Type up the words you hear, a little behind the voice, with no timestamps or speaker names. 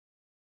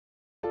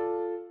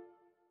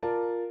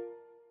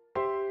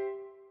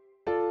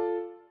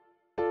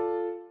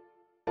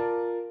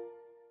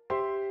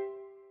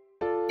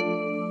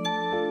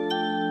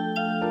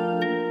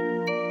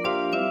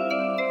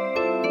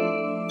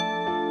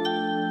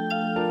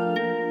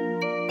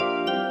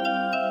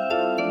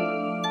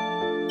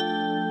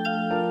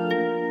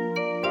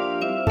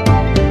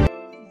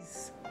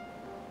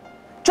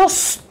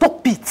Just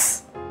stop it.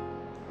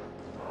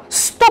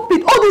 Stop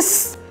it. All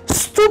this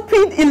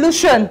stupid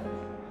illusion.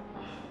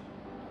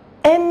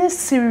 Any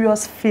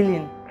serious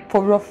feeling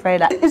for Rough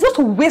Rider, it's just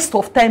a waste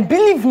of time,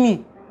 believe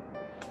me.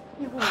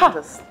 You won't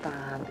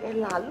understand,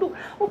 Ella. Look,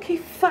 okay,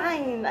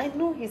 fine. I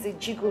know he's a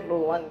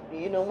gigolo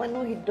and, you know, I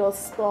know he does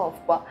stuff,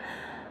 but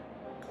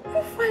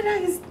Rough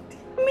Rider is,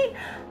 I mean,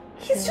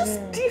 he's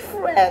just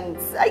different.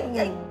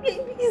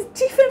 He's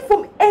different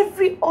from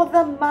every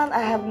other man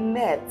I have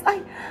met.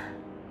 I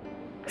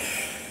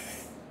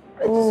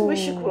just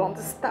wish you could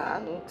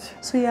understand.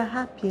 So you're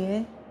happy,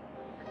 eh?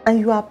 And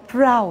you are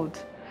proud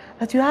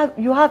that you have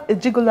a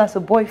gigolo as a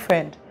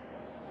boyfriend.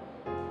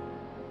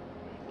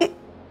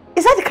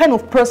 Is that the kind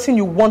of person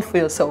you want for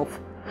yourself?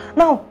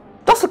 Now,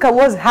 just look at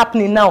what's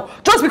happening now.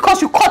 Just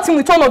because you caught him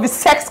with one of his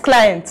sex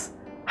clients.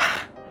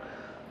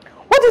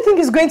 What do you think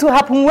is going to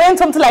happen when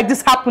something like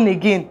this happens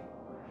again?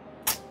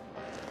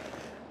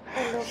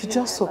 You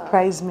just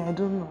surprised me, I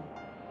don't know.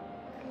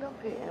 I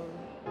love him.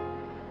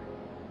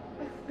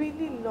 I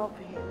really love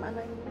him and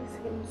I miss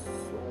him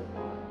so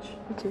much.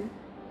 Okay.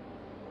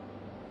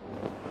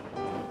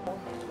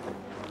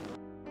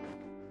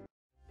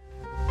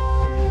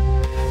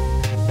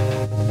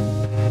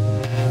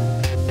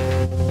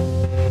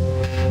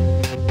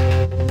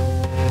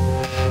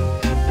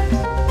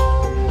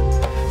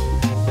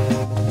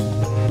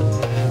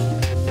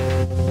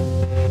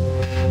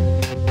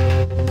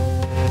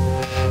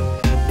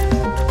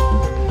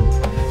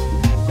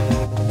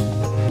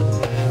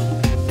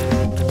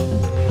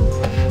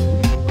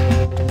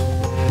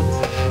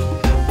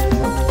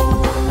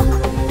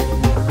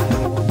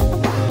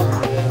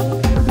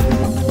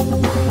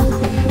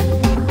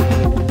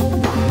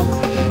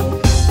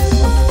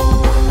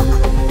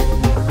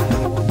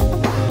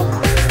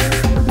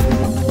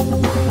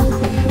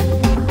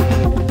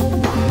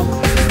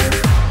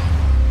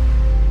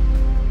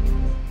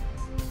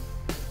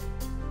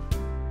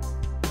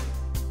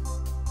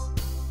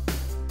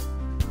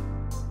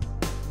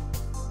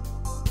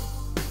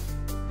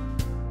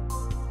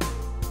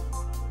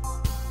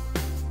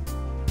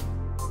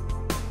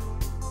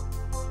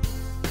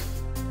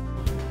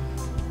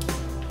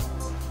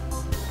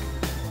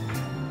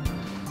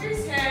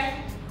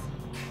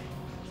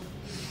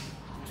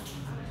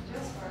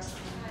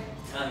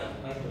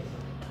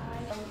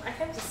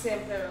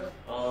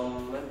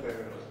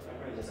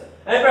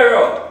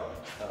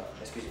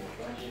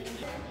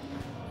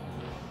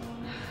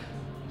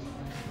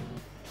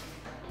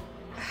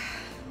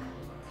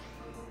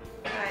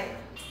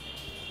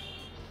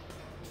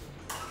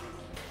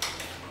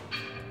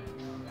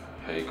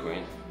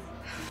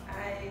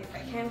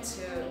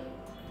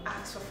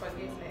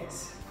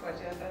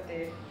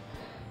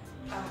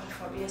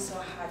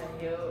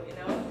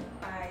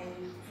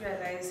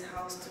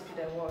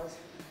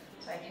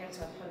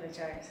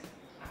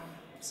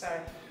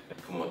 Sorry.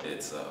 Come on,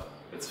 it's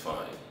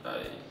fine.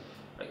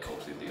 I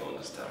completely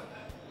understand.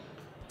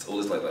 It's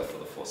always like that for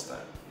the first time.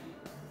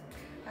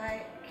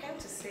 I came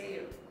to see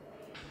you.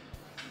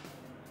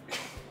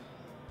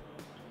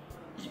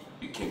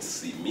 You came to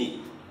see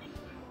me?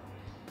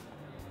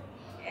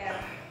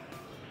 Yeah.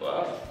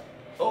 Wow.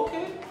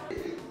 Okay.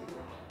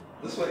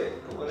 This way.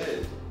 Come on in.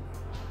 This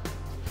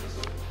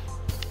way.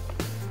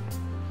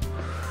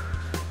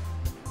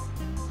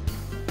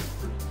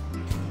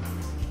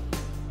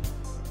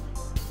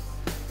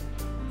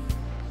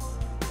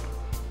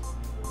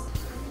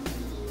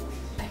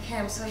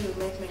 I'm so you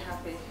make me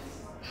happy.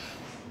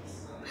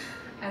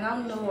 And I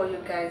don't know what you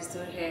guys do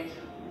here,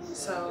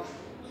 so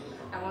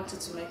I want you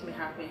to make me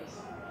happy.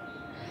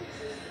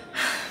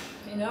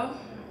 You know,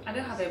 I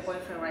don't have a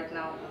boyfriend right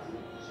now,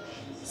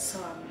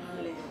 so I'm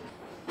lonely.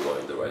 You're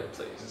in the right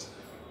place.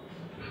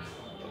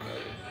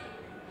 Okay.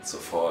 So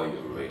far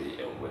you're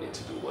ready and willing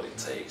to do what it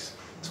takes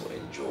to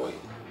enjoy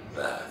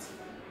that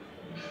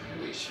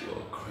which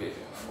you're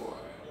craving for.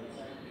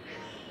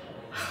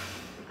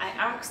 I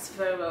asked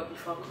very well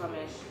before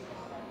coming.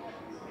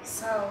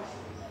 So,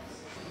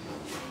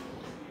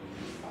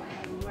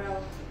 I'm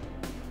well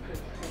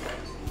prepared.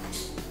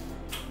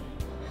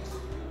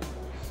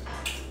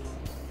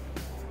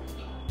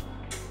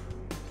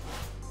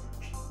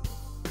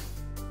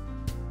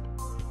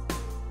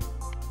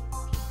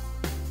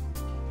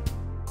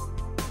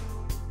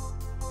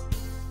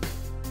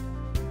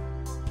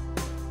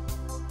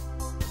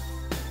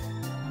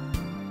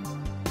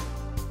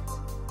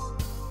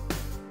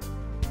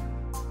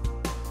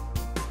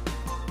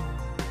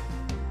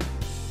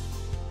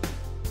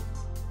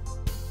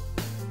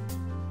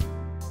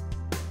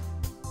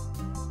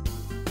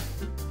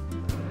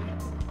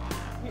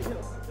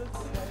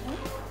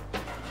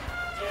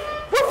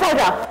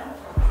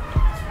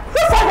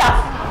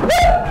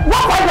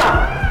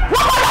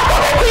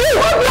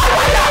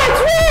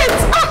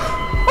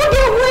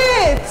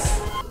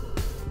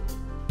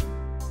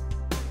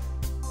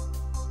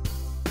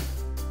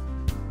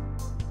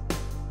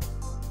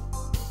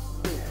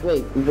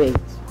 Wait.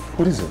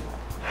 What is it?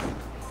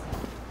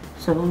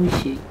 So who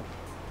is she?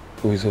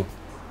 Who is who?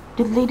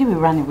 The lady we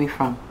ran away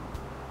from.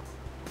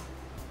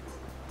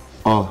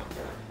 Oh,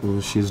 Well,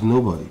 she's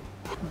nobody.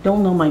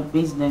 Don't know my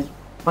business,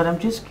 but I'm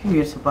just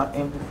curious about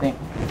everything.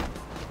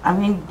 I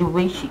mean, the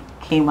way she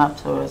came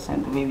after us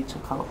and the way we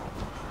took off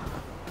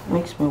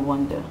makes me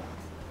wonder.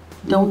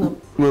 Don't know.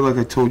 Well, like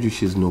I told you,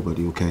 she's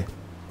nobody, okay?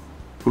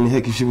 I mean,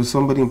 heck, if she was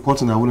somebody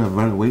important, I wouldn't have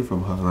run away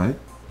from her, right?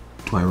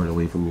 Do I run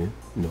away from you?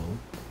 No.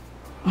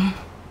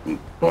 You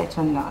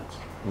better not.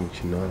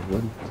 Don't you know I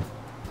wouldn't?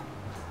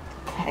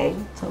 Okay,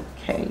 it's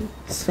okay.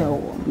 So,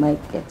 I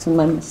might get to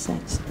my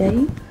massage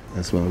day.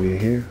 That's why we're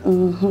here.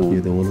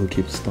 You're the one who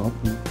keeps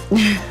stopping.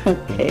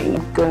 Okay,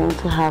 you're going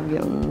to have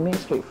your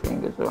mystery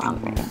fingers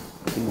around me.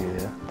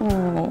 Yeah.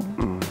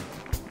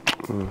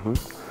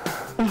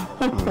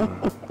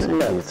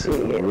 Love to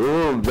you.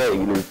 Oh,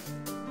 baby.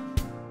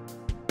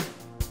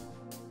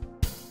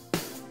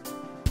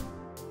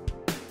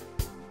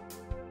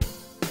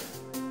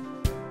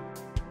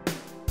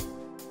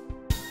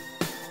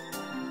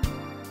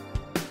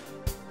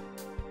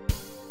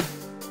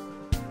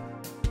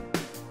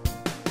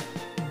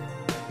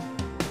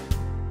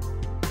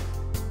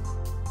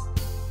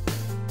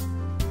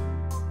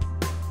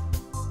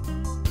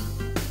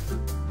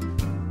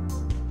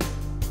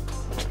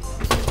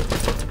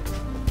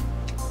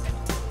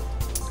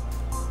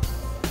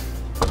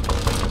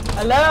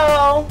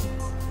 Hello?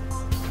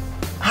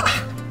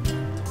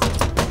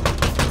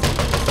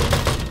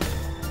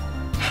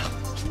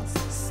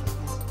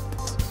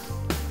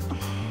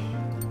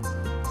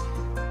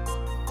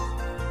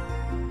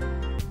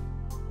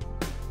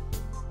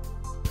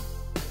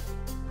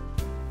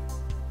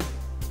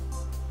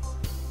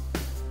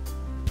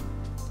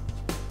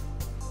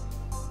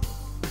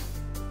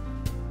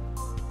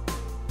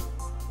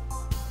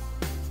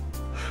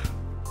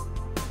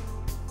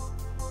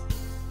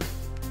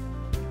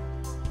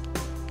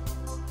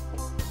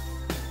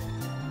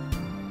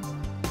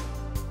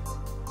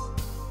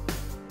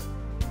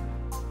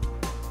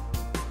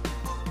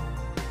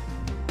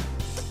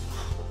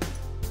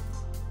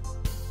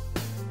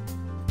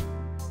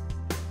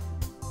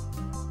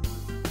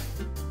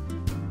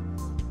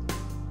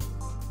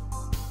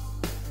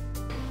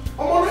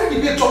 If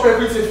they chop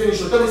everything finish,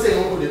 tell me say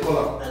you won't go the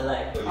color. I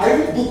like it. I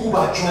even book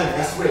Uber join,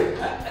 I swear.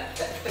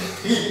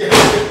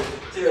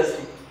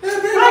 Seriously.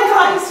 Hi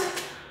guys!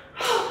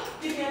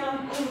 Vivian,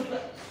 I'm good.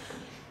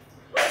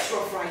 Where's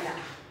Rough Rider?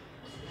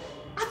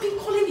 I've been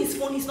calling his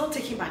phone, he's not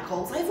taking my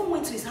calls. I even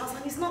went to his house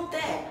and he's not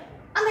there.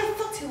 And I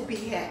thought he would be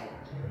here.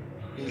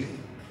 Really?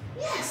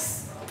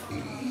 Yes.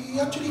 He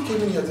actually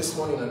came in here this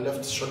morning and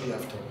left shortly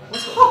after.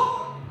 What's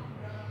up?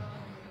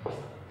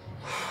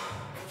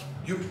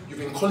 You've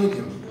been calling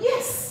him?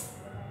 Yes.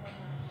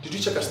 Did you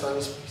check a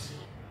Stanley's place?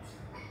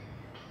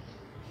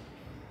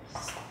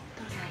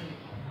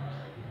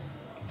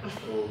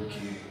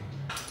 Okay.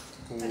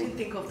 I didn't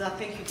think of that.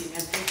 Thank you,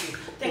 Vivian. Thank you.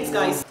 Thanks,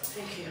 guys.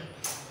 Thank you.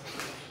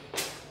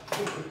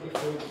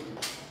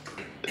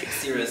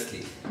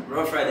 Seriously,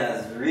 Rough Rider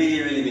has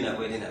really been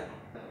avoiding her.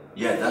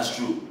 Yeah, that's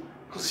true.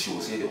 Because she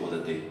was here the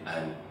other day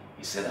and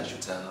he said I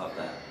should tell her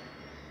that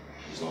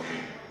he's not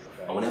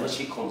in. And whenever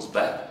she comes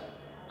back,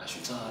 I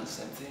should tell her the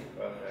same thing.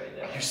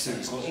 Are you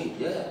serious? He's not in.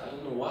 Yeah, I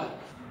don't know why.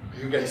 Are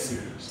you guys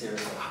serious?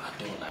 Seriously. I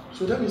don't know.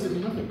 So that means they've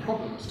been having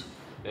problems.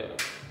 Yeah.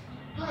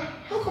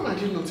 How come I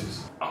didn't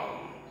notice?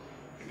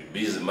 Be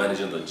busy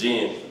managing the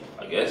gym,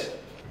 I guess.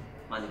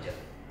 Manager.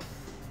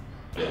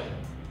 Yeah.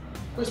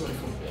 Where's my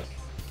phone? Yeah.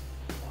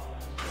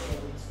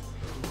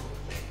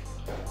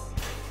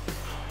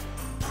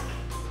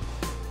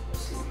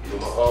 You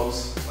know, my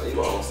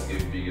arms to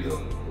get bigger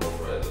than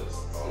Rough Riders.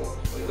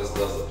 Like that's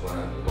the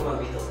plan. Come on,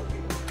 Vito.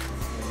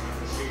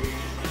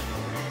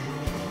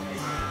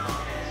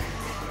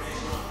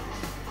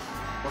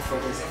 Rough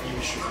Riders are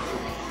really sure.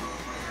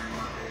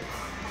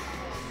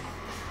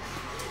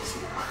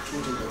 See, I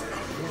told you that I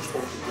want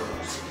all the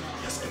girls he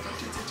has ever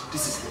dated.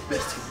 This is the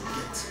best he will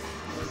get.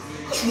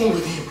 What's wrong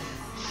with him?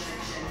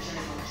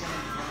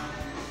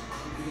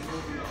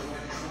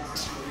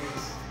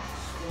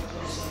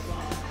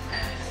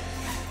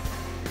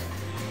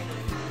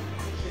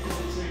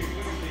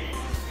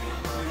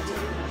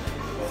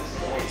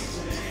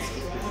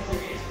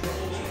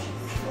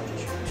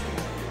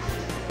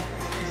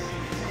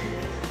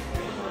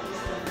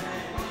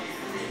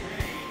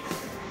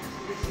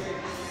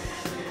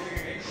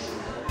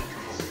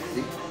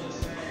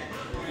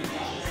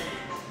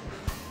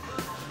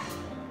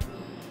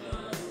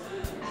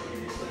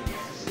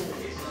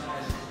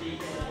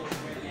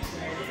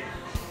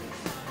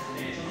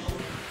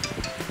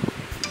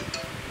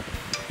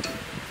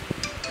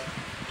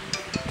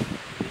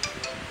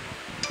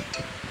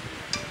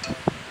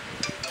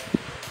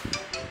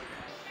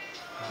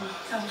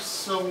 That was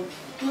so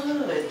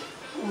good.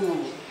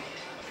 Mm.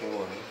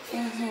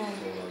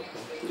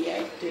 Yeah, I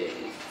did.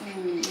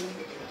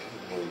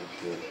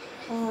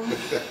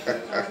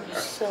 That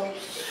was so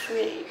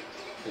sweet.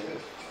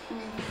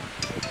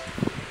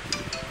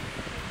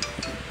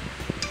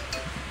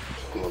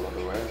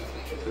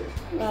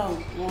 Oh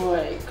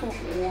boy, come on.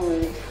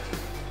 You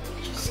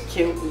just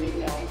killed me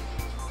now.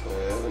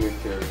 Let me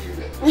carry you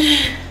then.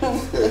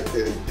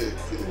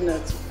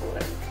 Nuts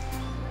boy.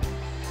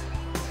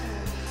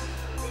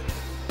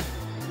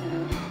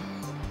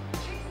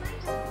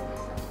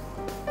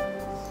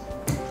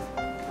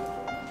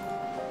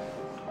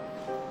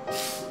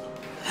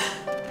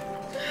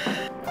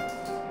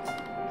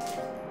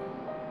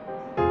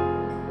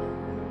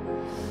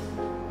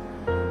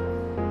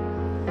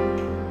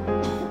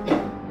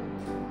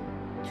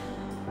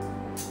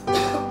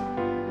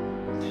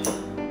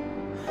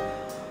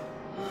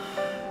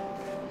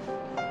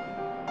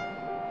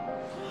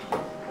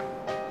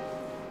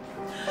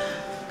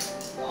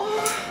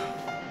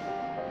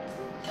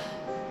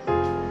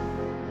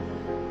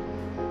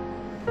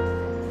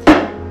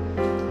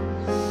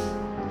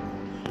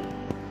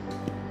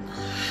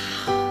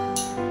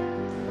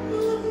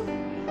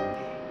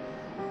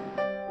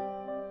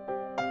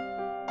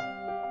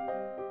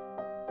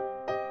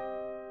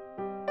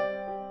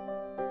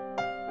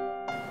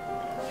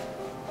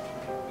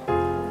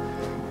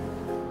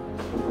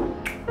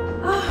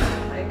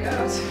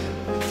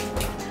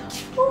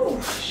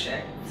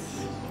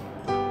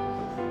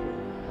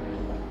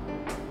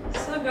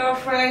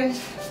 friend.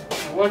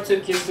 What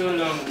took you so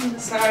long?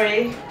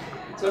 Sorry.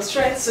 It was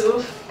trying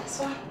to.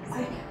 So,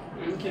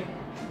 okay.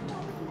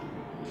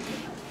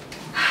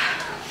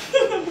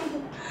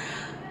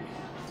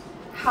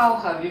 How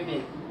have you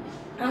been?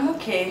 I'm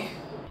okay.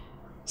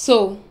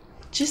 So,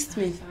 just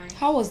me.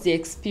 How was the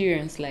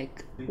experience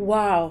like?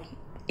 Wow.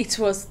 It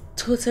was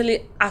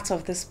totally out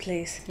of this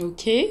place.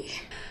 Okay.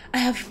 I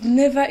have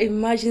never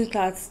imagined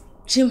that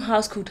Gym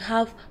House could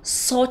have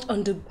such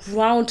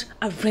underground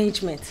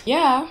arrangement.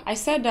 Yeah, I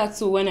said that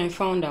too when I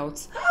found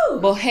out. Oh.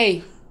 But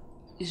hey,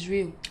 it's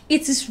real.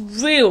 It is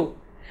real.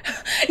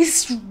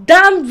 It's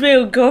damn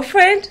real,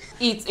 girlfriend.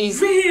 It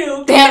is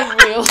real. Damn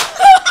real.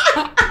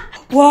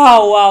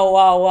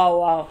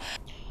 Wow.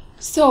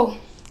 So,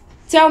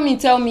 tell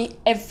me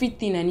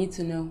everything I need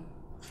to know.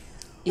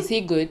 Is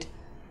he good?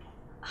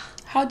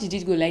 How did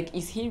it go? Like,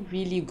 is he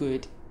really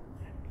good?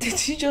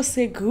 Did you just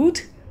say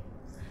good?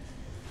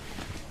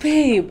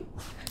 Babe,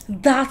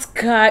 that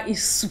guy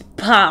is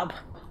superb.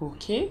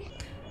 Okay.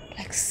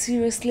 Like,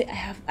 seriously,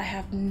 I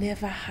have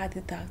never had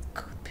it that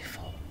good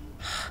before.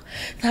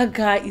 That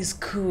guy is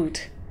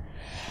good.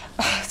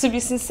 To be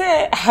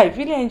sincere, I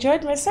really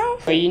enjoyed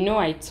myself. But you know,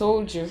 I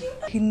told you.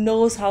 He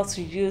knows how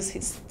to use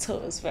his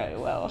toes very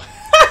well.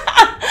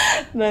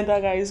 Man,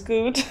 that guy is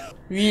good.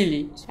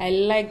 Really? I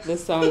like the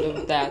sound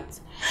of that.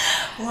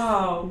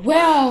 Wow.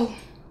 Well,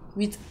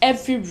 with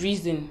every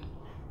reason,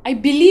 I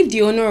believe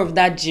the owner of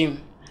that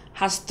gym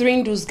has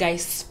trained those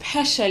guys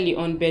specially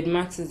on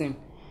bedmatism.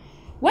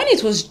 When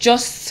it was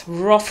just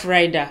Rough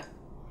Rider,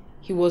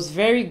 he was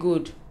very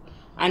good.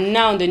 And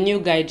now the new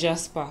guy,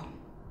 Jasper.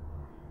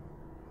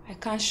 I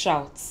can't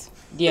shout.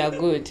 They are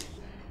good.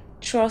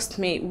 Trust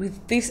me,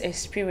 with this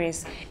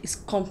experience, it's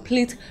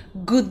complete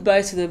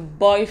goodbye to the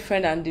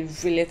boyfriend and the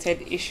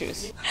related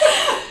issues.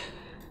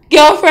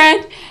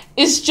 Girlfriend,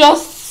 it's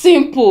just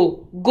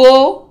simple.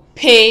 Go,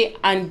 pay,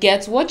 and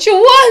get what you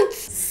want.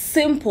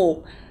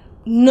 Simple.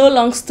 No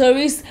long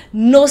stories,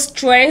 no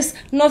stress,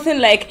 nothing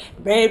like,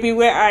 baby,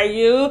 where are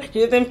you?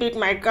 You didn't pick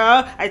my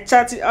call. I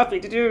chatted up, you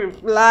didn't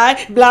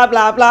reply, blah,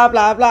 blah, blah,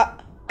 blah, blah.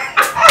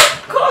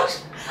 Gosh,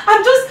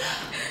 I'm just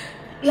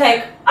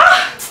like,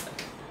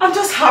 I'm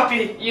just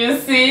happy. You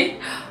see,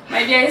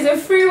 my dear, it's a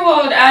free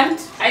world and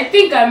I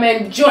think I'm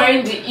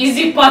enjoying the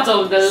easy part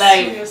of the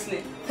life.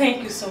 Seriously,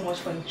 thank you so much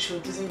for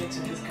introducing me to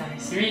these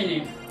guys.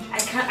 Really?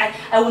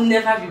 I will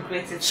never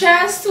regret it.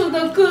 Cheers to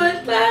the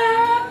good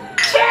life.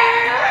 Cheers!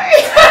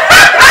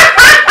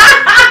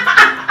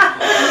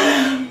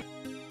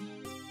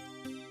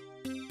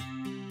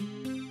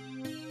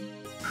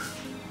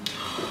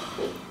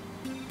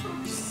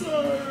 I'm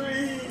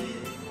sorry.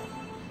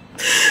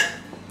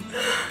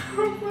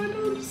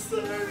 I'm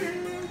sorry.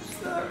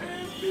 I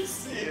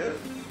miss you.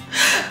 I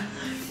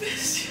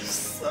miss you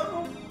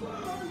so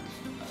much.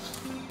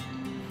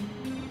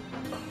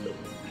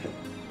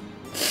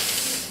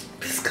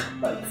 Please come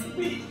back to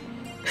me.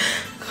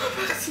 Come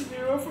back to me,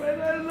 Rough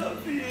Rider. I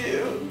love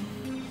you.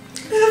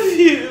 Love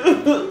you.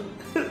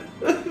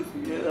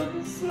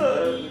 I'm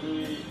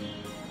sorry.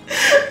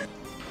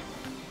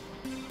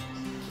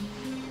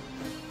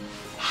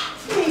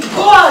 Oh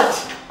God!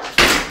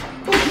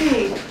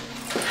 Okay,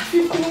 have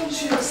you gone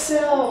to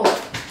yourself?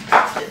 I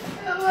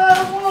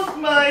want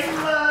my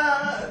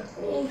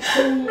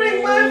man. Bring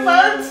my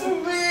man to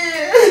me.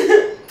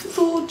 I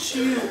told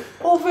you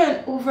over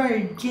and over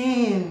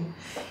again.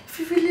 If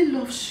he really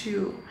loves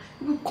you,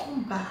 he will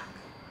come back.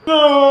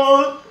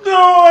 No,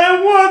 I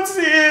want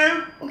him.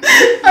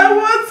 Okay. I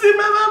want him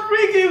and I'll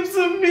bring him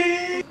to me.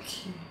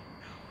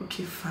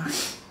 Okay, fine.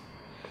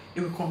 He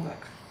will come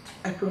back.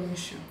 I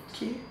promise you,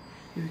 okay?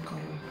 He will come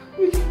back.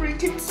 Will you bring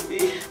him to me?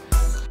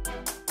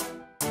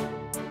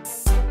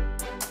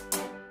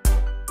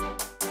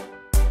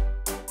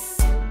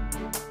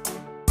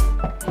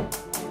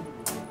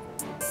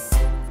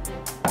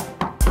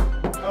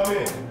 Come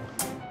in.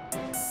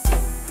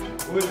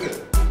 Who is it?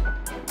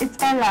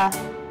 It's Ella.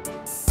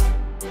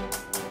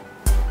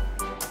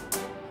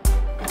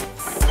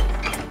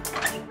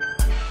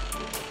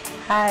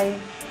 Hi.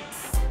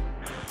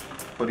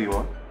 What do you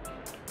want?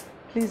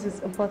 Please, it's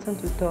important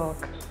to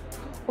talk.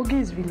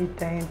 Ogi is really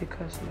dying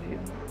because of you.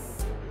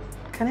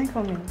 Can I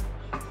come in?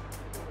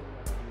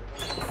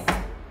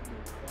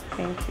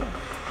 Thank you.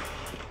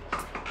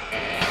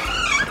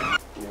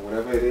 Yeah,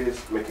 whatever it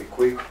is, make it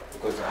quick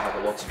because I have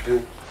a lot to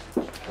do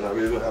and I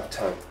really don't have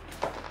time.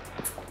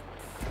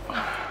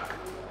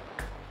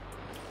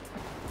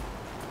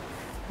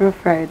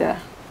 Rough Rider,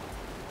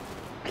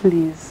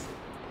 please,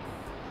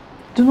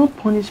 do not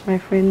punish my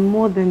friend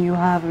more than you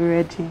have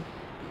already.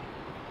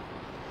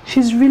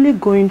 She's really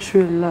going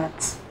through a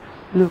lot.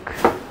 Look,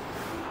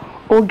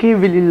 Ogi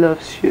really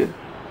loves you.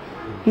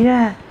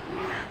 Yeah,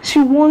 she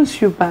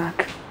wants you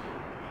back.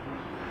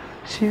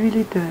 She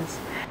really does.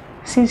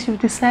 Since you've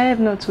decided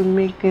not to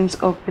make things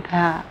up with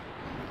her,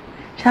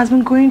 she has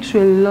been going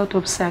through a lot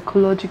of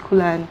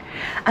psychological and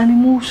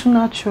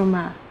emotional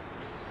trauma.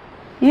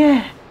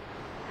 Yeah.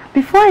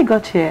 Before I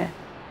got here,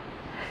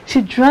 she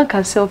drank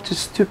herself to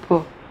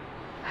stupor.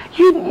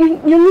 You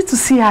need to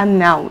see her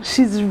now.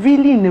 She's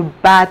really in a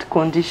bad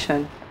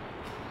condition.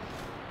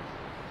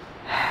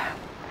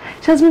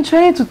 She has been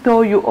trying to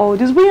tell you all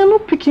this, but you're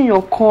not picking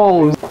your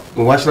calls.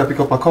 Well, why should I pick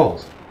up her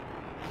calls?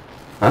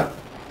 Huh?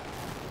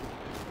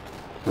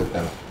 Look,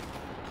 Ella,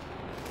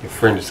 your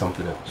friend is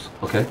something else,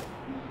 okay?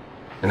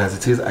 And as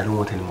it is, I don't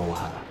want any more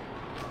wahala.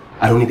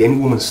 I don't need any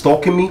woman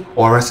stalking me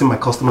or harassing my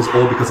customers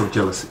all because of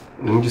jealousy.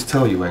 Let me just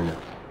tell you right now,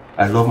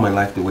 I love my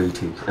life the way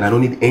it is, and I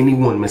don't need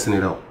anyone messing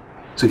it up.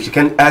 So if she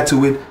can't add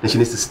to it, then she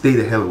needs to stay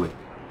the hell away.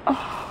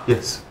 Oh.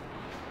 Yes.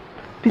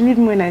 Believe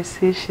me when I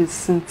say she's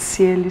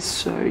sincerely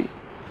sorry.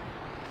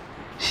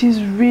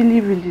 She's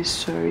really, really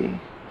sorry.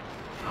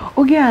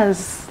 Oge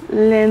has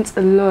learned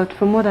a lot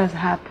from what has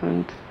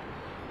happened.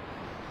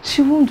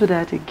 She won't do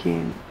that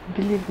again.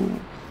 Believe me.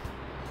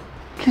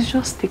 Please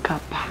just take her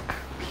back.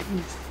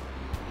 Please.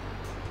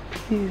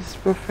 Please,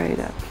 Rough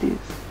Rider, please.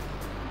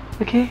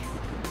 Okay?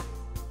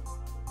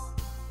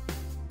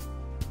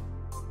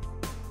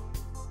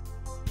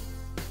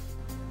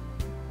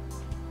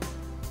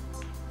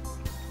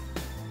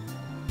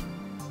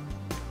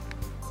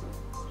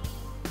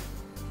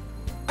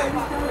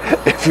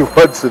 If you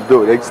want to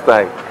know next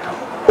time,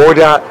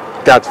 order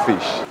that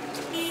fish.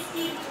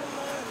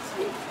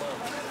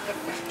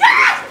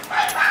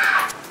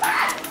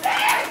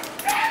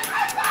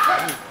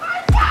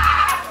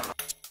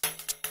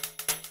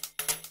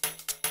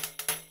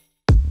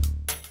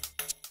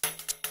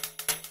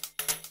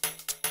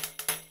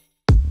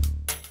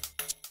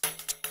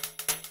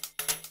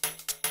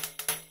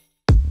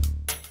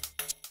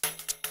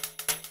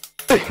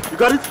 Hey, you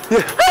got it?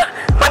 Yeah.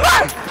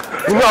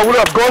 You know, I would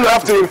have gone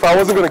after him if I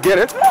wasn't going to get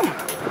it.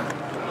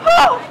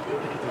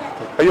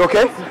 Are you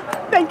okay?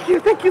 Thank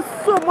you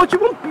so much. You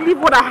won't believe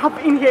what I have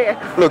in here.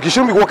 Look, you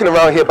shouldn't be walking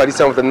around here by this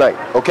time of the night,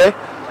 okay?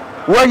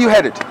 Where are you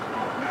headed?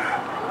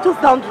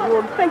 Just down the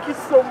road. Thank you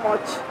so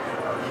much.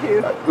 Thank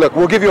you. Look,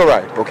 we'll give you a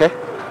ride, okay?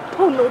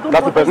 Oh no, don't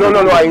That's the best.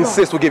 No, I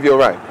insist we'll give you a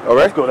ride, all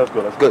right? Let's go. That's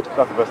good.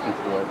 That's the best thing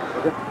to do, right?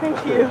 Okay?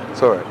 Thank you.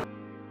 It's all right.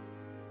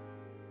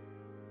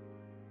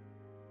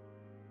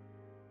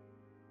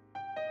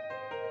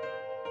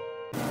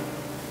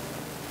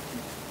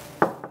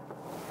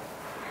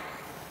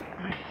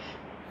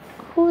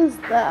 Who is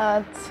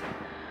that?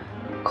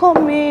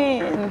 Come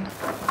in.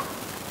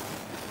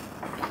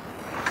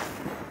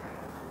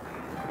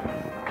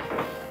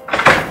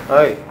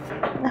 Hi.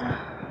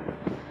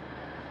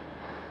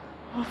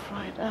 Rough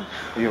Rider.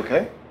 Are you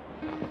okay?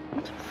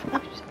 I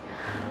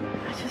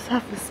just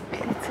have a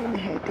splitting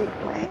headache.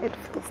 My head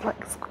feels like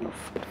it's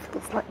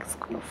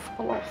gonna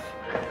fall off.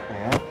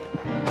 Yeah?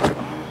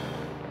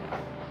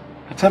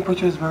 The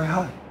temperature is very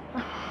high.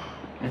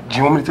 Do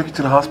you want me to take you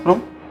to the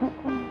hospital?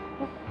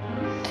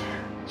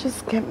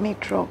 Just get me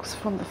drugs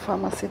from the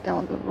pharmacy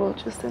down the road.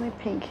 Just any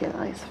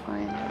painkiller is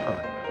fine.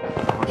 Alright,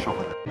 I'm not sure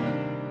about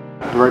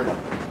that. Be right back.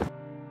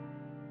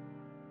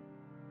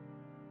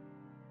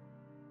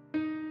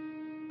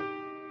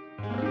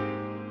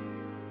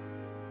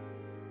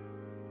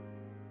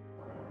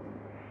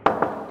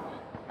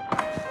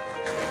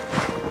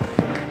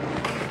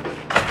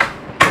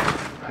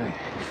 Hey,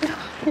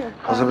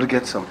 I was able to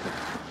get something.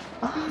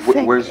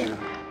 Oh, where's your...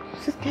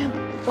 Just get the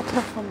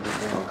bottle from the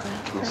girl.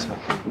 Yes, sir.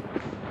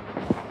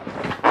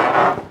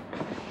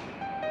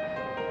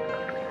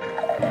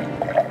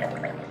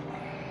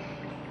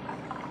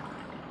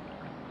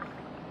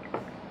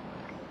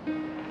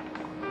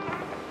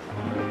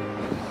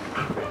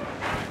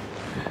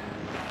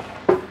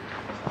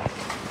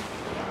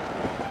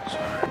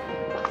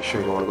 Sure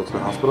you don't want to go to the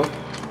hospital? No,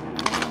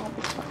 I'll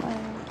be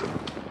fine.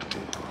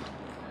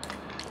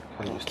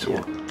 I used to.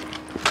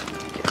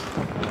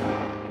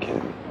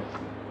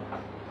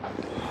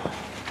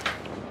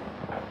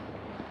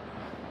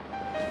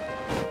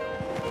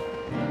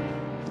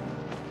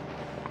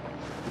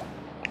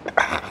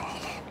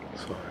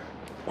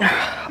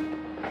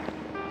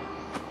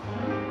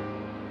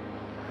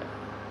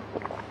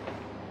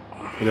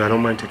 You know, I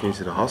don't mind taking you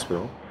to the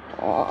hospital.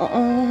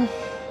 I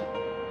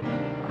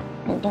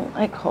don't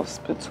like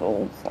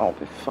hospitals. I'll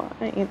be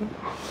fine.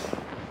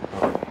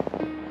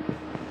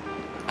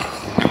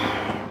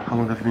 How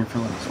long have you been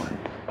feeling this way?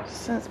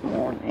 Since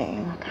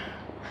morning.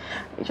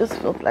 It just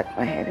feels like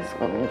my head is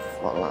going to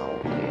fall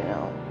out, you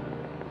know.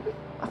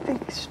 I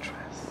think it's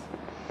stress.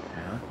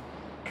 Yeah?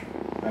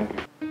 Thank you.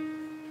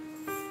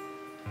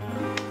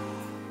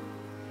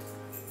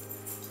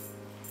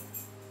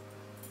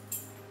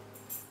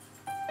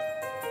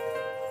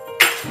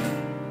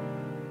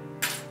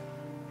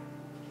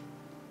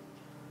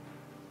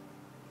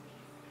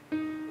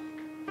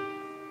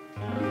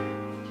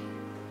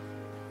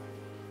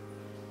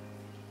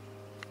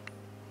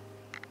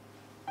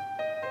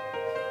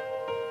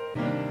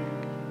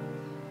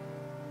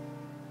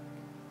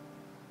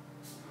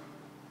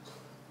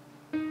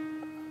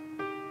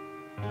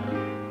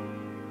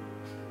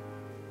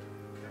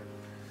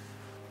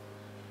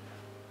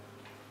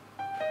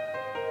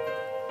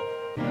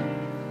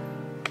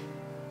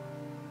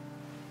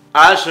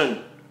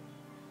 Action!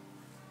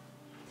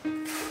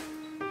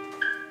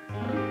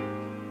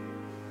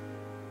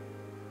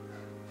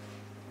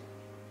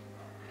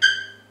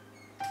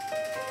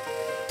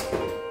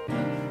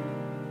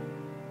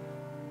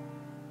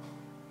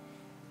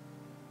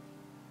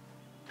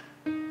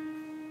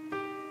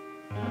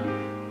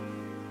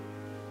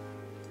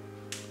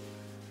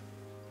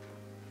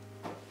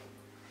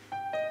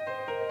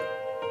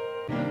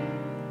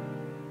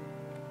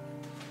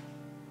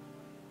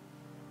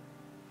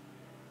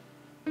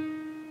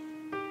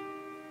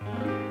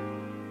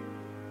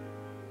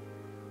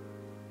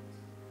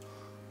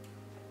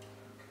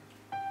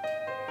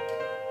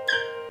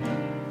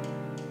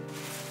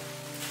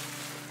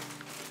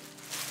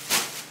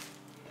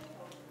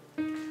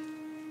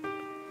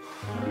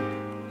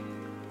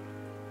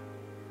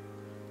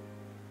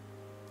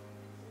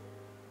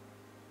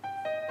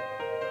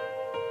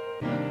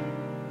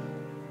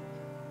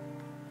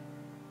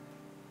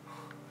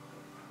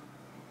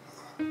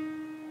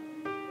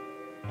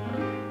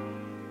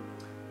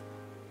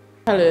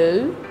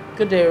 Hello.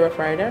 Good day, Rough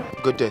Rider.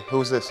 Good day.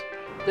 Who's this?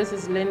 This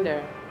is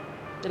Linda,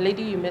 the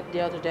lady you met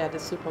the other day at the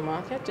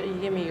supermarket. You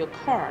gave me your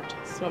card,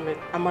 so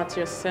I'm at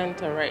your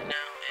center right now.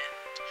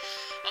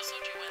 And also,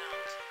 you went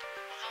out.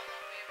 How long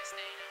will you be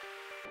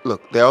staying?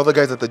 Look, there are other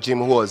guys at the gym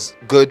who are as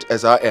good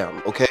as I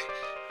am, okay?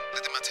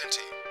 Let them attend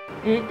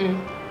to you.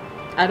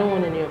 I don't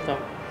want any of them.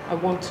 I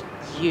want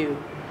you.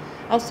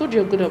 I was told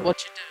you're good at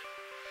what you do,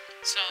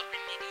 so I'll be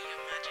needing your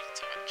magic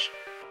touch.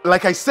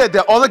 Like I said,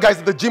 there are other guys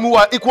at the gym who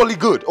are equally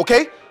good,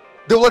 okay?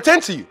 They will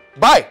attend to you.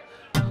 Bye.